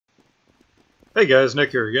Hey guys,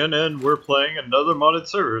 Nick here again, and we're playing another modded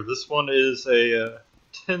server. This one is a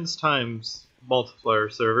 10s times multiplayer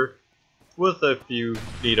server with a few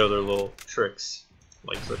neat other little tricks,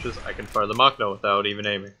 like such as I can fire the Machna without even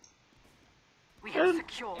aiming. And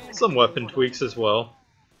some weapon tweaks as well.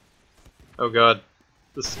 Oh god,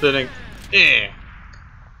 the spinning. Eh.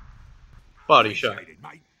 Body shot.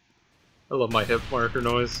 I love my hip marker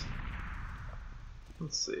noise.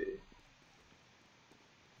 Let's see.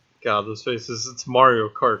 God, those faces, it's Mario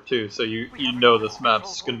Kart too, so you know this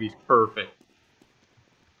map's gonna be perfect.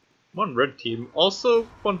 I'm on red team. Also,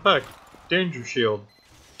 fun fact, Danger Shield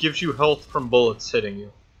gives you health from bullets hitting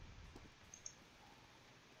you.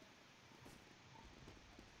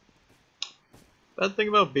 Bad thing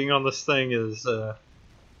about being on this thing is,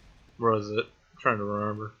 where is it? I'm trying to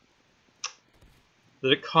remember.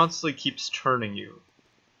 That it constantly keeps turning you.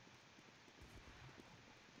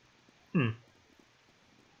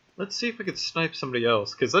 Let's see if I could snipe somebody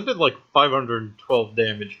else, because I did like 512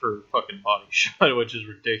 damage for a fucking body shot, which is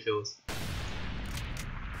ridiculous.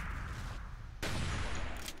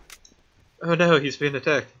 Oh no, he's being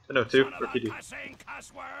attacked. I know too. What can you do?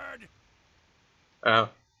 Oh.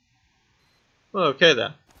 Well, okay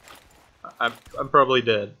then. I'm probably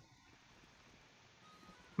dead.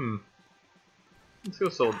 Let's go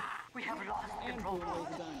sold. We have lost control.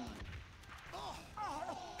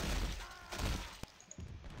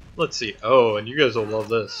 Let's see. Oh, and you guys will love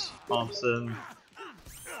this. Thompson,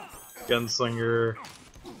 Gunslinger,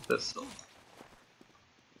 Pistol.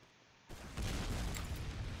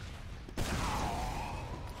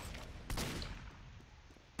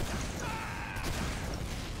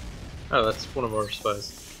 Oh, that's one of our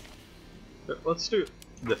spies. Let's do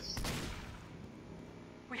this.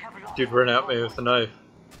 Dude ran at me with a knife.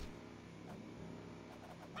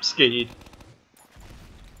 Skate.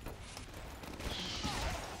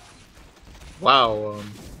 Wow,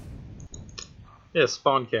 yeah,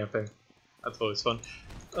 spawn camping. That's always fun.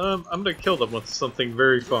 I'm gonna kill them with something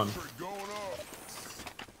very fun.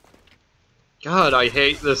 God, I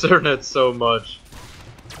hate this internet so much.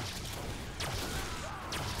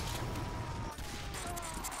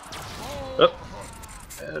 Oh,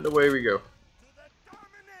 and away we go.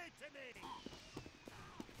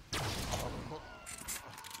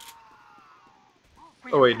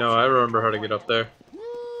 Oh wait, no, I remember how to get up there.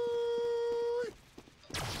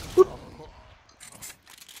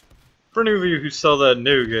 For any of you who saw that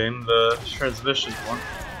new game, the transmission one.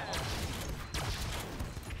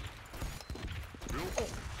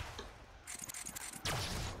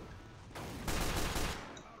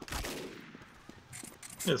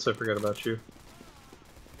 Yes, I forgot about you.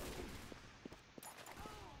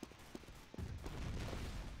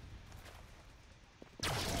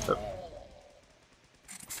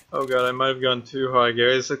 Oh god, I might have gone too high,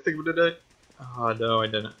 guys. I think, did I? Oh no, I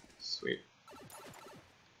didn't. Sweet.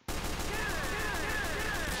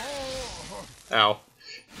 Ow.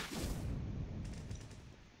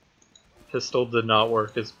 Pistol did not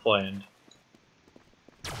work as planned.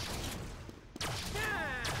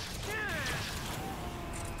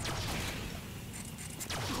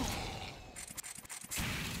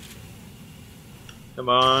 Come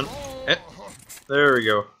on. Eh. There we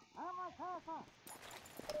go.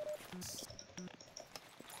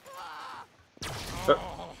 Oh.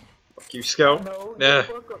 Fuck you, Scout. Nah.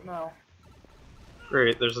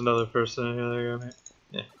 Great, there's another person in here.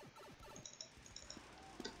 Yeah.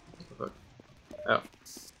 Oh.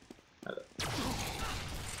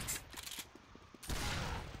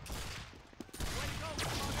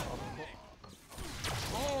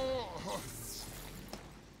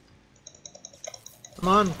 Come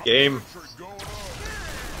on, game.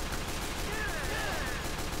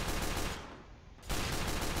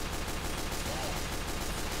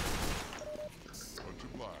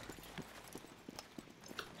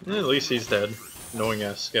 Yeah, at least he's dead. Knowing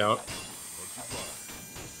ass Scout.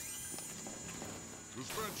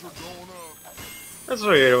 That's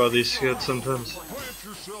what I hate about these scouts sometimes.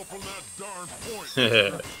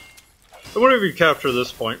 And whenever you capture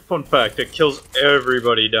this point, fun fact, it kills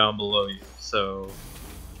everybody down below you, so...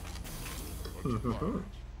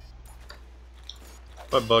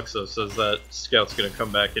 My Buxo says that Scout's gonna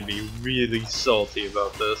come back and be really salty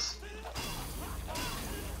about this.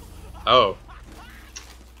 Oh.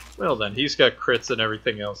 Well then, he's got crits and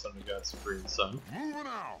everything else, and we got some green sun.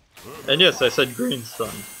 And yes, I said green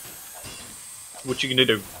sun. What you gonna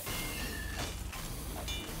do?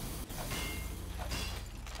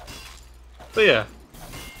 But yeah,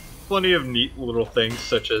 plenty of neat little things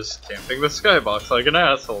such as camping the skybox like an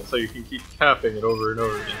asshole so you can keep capping it over and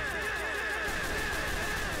over again.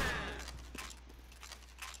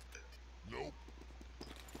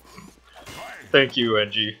 Thank you,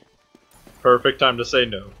 NG. Perfect time to say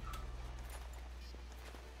no.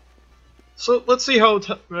 So let's see how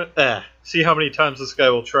many times this guy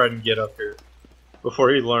will try and get up here before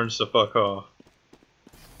he learns to fuck off.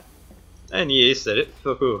 And he aced it.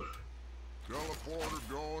 Teleporter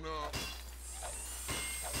going up.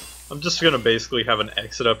 I'm just gonna basically have an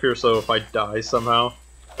exit up here, so if I die somehow,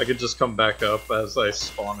 I could just come back up as I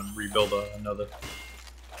spawn and rebuild another.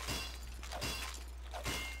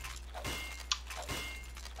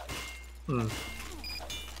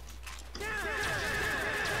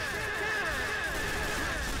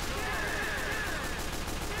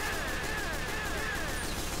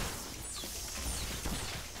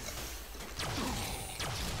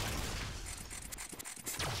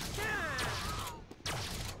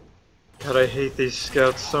 God, I hate these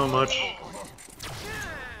scouts so much.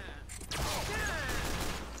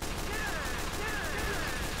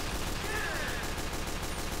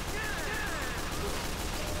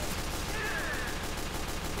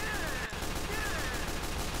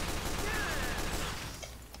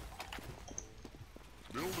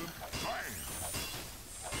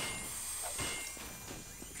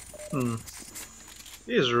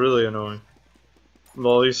 He is really annoying.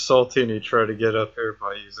 Well, he's salty and he tried to get up here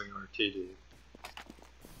by using RTD.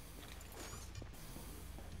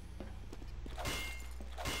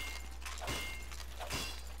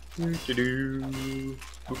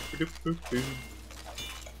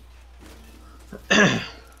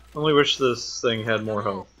 Only wish this thing had more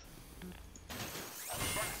health.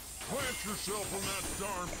 Plant yourself on that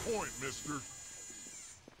darn point, mister.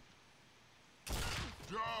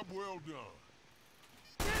 Job well done.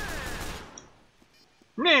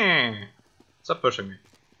 Nah! Stop pushing me.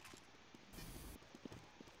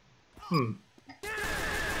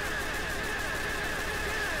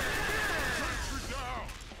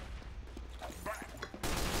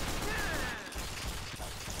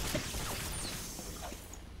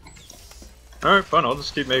 Alright, fine, I'll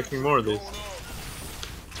just keep making more of these.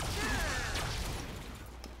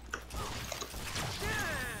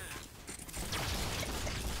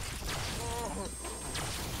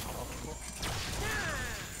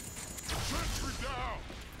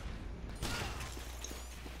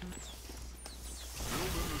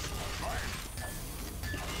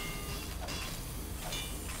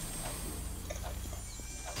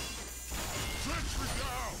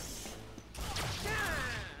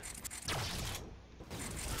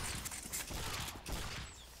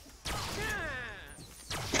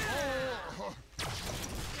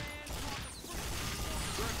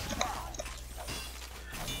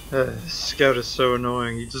 Scout is so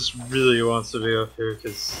annoying. He just really wants to be up here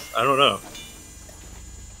because I don't know.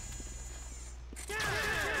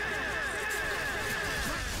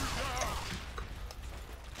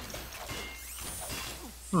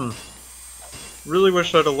 Really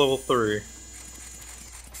wish I had a level 3.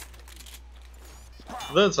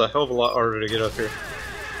 Then it's a hell of a lot harder to get up here.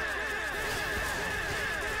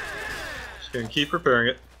 Just gonna keep repairing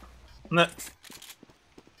it. Nah.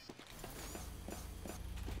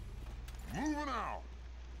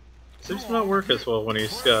 Seems to not work as well when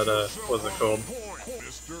he's got, what's it called?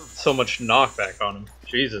 So much knockback on him.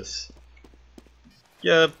 Jesus.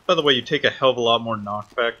 Yeah, by the way, you take a hell of a lot more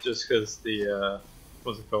knockback just because the,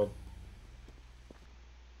 what's it called?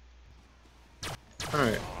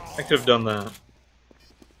 Alright, I could have done that.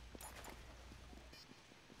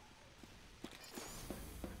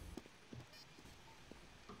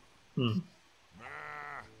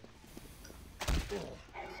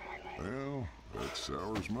 Well, that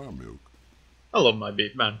sours my milk. I love my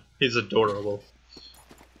beef man. He's adorable.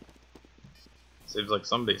 Seems like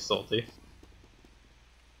somebody's salty.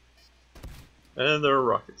 And there are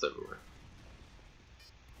rockets everywhere.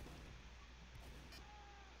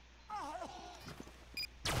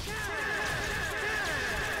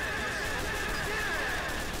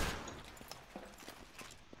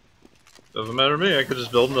 Doesn't matter to me, I could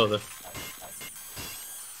just build another.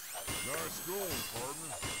 Nice going,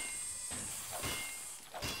 partner.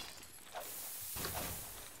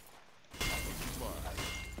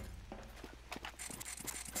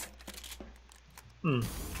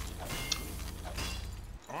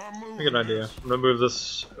 I got an idea. I'm gonna move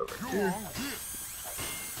this over here.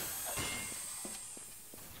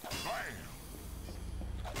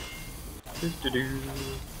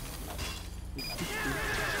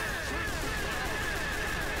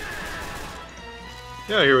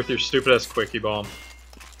 Get out of here with your stupid ass quickie bomb.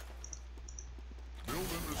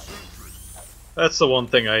 That's the one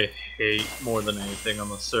thing I hate more than anything on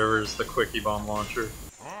the server is the quickie bomb launcher.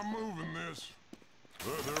 I'm moving this.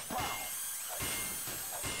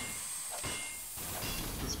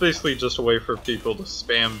 It's basically just a way for people to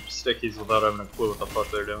spam stickies without having a clue what the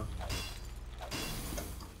fuck they're doing.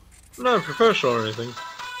 I'm not a professional or anything.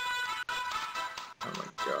 Oh my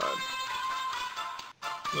god.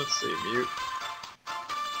 Let's see, mute.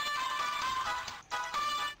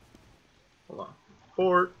 Hold on.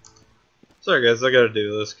 Port. Sorry guys, I gotta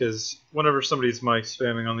do this, because whenever somebody's mic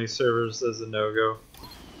spamming on these servers, there's a no-go.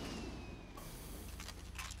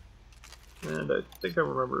 And I think I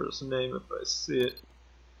remember his name if I see it.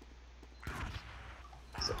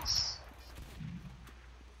 6.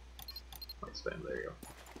 Mic spam, there you go.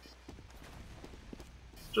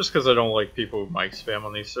 Just because I don't like people who mic spam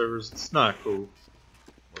on these servers, it's not cool.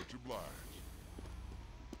 Much obliged.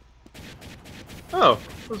 Oh,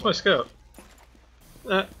 where's my scout?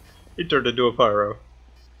 He turned into a pyro.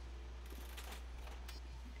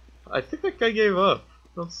 I think that guy gave up.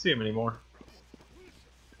 I don't see him anymore.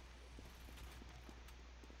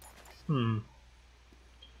 I'm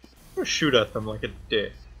gonna shoot at them like a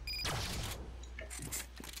dick.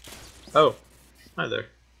 Oh, hi there.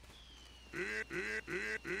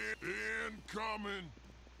 Incoming.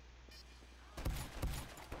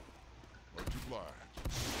 Much obliged.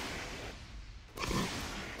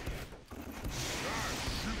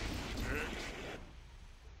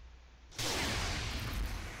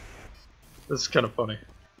 This is kind of funny.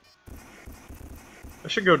 I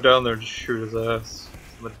should go down there and just shoot his ass.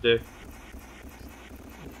 I'm a dick.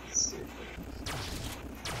 Let's see.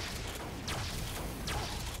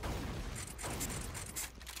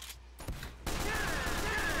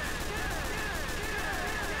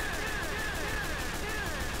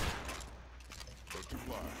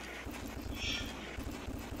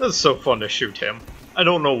 This is so fun to shoot him. I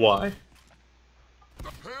don't know why.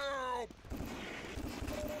 Help!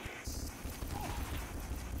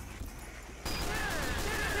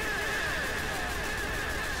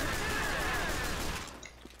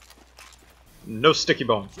 No sticky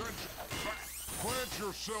bone. Plant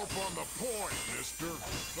yourself on the point, mister.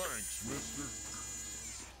 Thanks,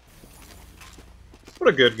 mister. What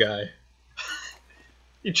a good guy.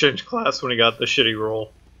 He changed class when he got the shitty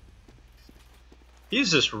roll.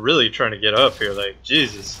 He's just really trying to get up here, like,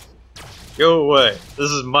 Jesus. Go away. This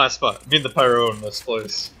is my spot. Me and the pyro own this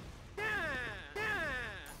place.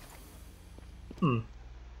 I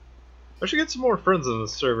should get some more friends on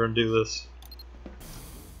this server and do this.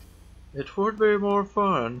 It would be more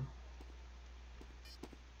fun.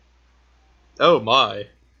 Oh my.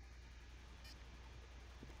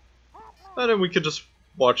 And then we could just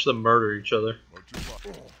watch them murder each other.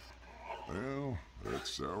 Well, that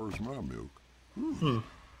sours my milk. I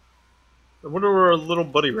wonder where our little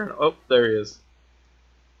buddy ran. Oh, there he is.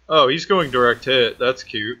 Oh, he's going direct hit. That's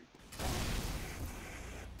cute.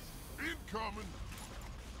 Incoming.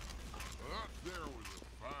 There was a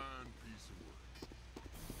fine piece of work.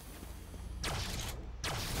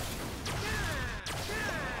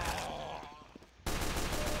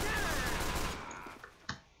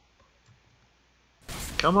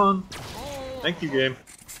 Come on. Thank you, game.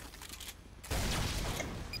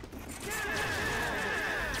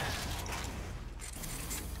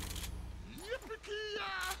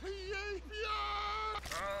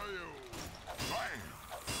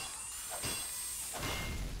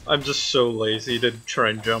 I'm just so lazy to try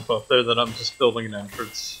and jump up there that I'm just building an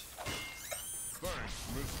entrance. Thanks,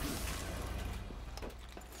 mister.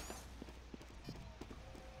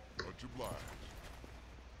 Much obliged.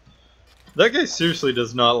 That guy seriously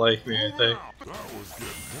does not like me, I think. That was getting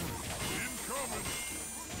heavy. Incoming.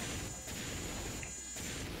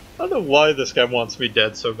 I don't know why this guy wants me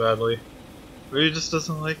dead so badly. Maybe he just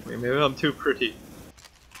doesn't like me. Maybe I'm too pretty.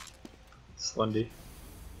 Slendy.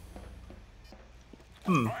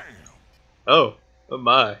 Oh, oh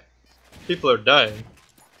my. People are dying.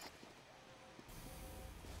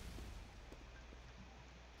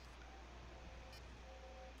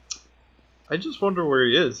 I just wonder where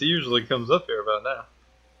he is. He usually comes up here about now.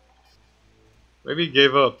 Maybe he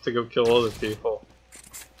gave up to go kill other people.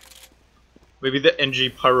 Maybe the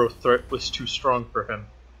NG Pyro threat was too strong for him.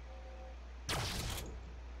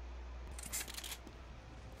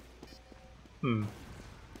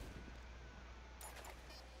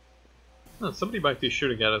 Oh, somebody might be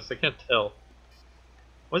shooting at us, I can't tell.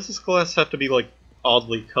 Why does this glass have to be, like,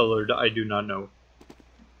 oddly colored? I do not know.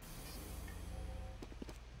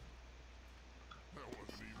 That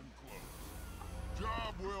wasn't even close.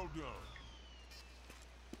 Job well done.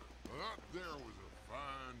 There was a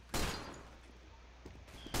fine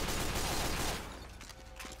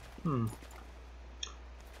piece.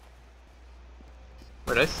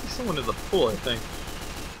 Wait, I see someone in the pool, I think.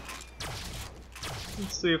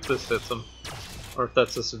 Let's see if this hits him. Or if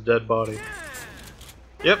that's just a dead body.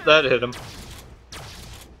 Yep, that hit him.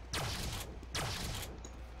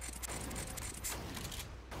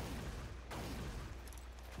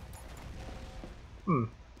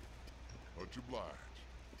 Much obliged.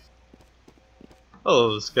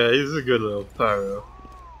 Oh, this guy, he's a good little pyro.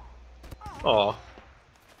 Aw.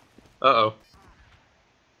 Uh-oh.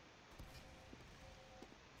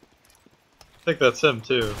 I think that's him,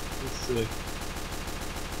 too. Let's see.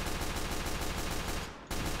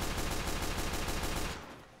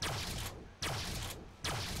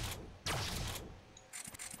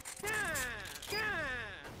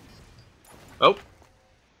 Oh!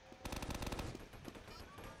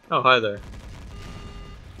 Oh, hi there.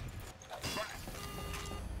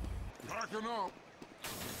 Backing up.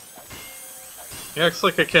 It acts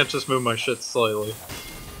like I can't just move my shit slightly.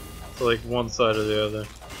 To like one side or the other.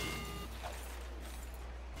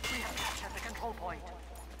 We have captured the control point.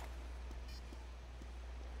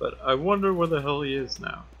 But I wonder where the hell he is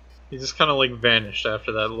now. He just kinda like vanished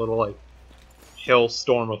after that little like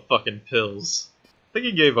hailstorm of fucking pills. I think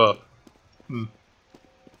he gave up.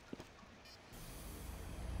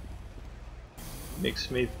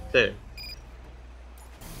 Makes me there.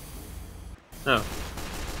 Oh.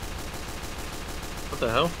 What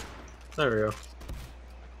the hell? There we go.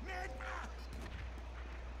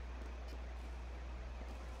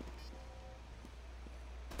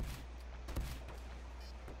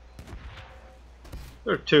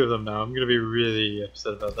 There are two of them now. I'm gonna be really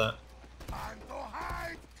upset about that.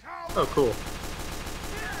 Oh, cool.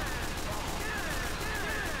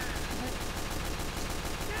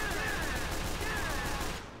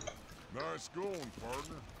 Nice going,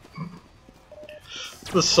 partner.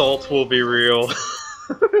 The salt will be real.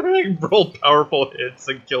 I rolled powerful hits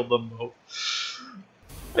and killed them both.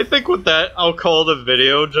 I think with that, I'll call it a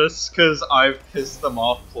video just because I've pissed them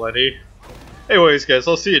off plenty. Anyways, guys,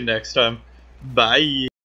 I'll see you next time. Bye.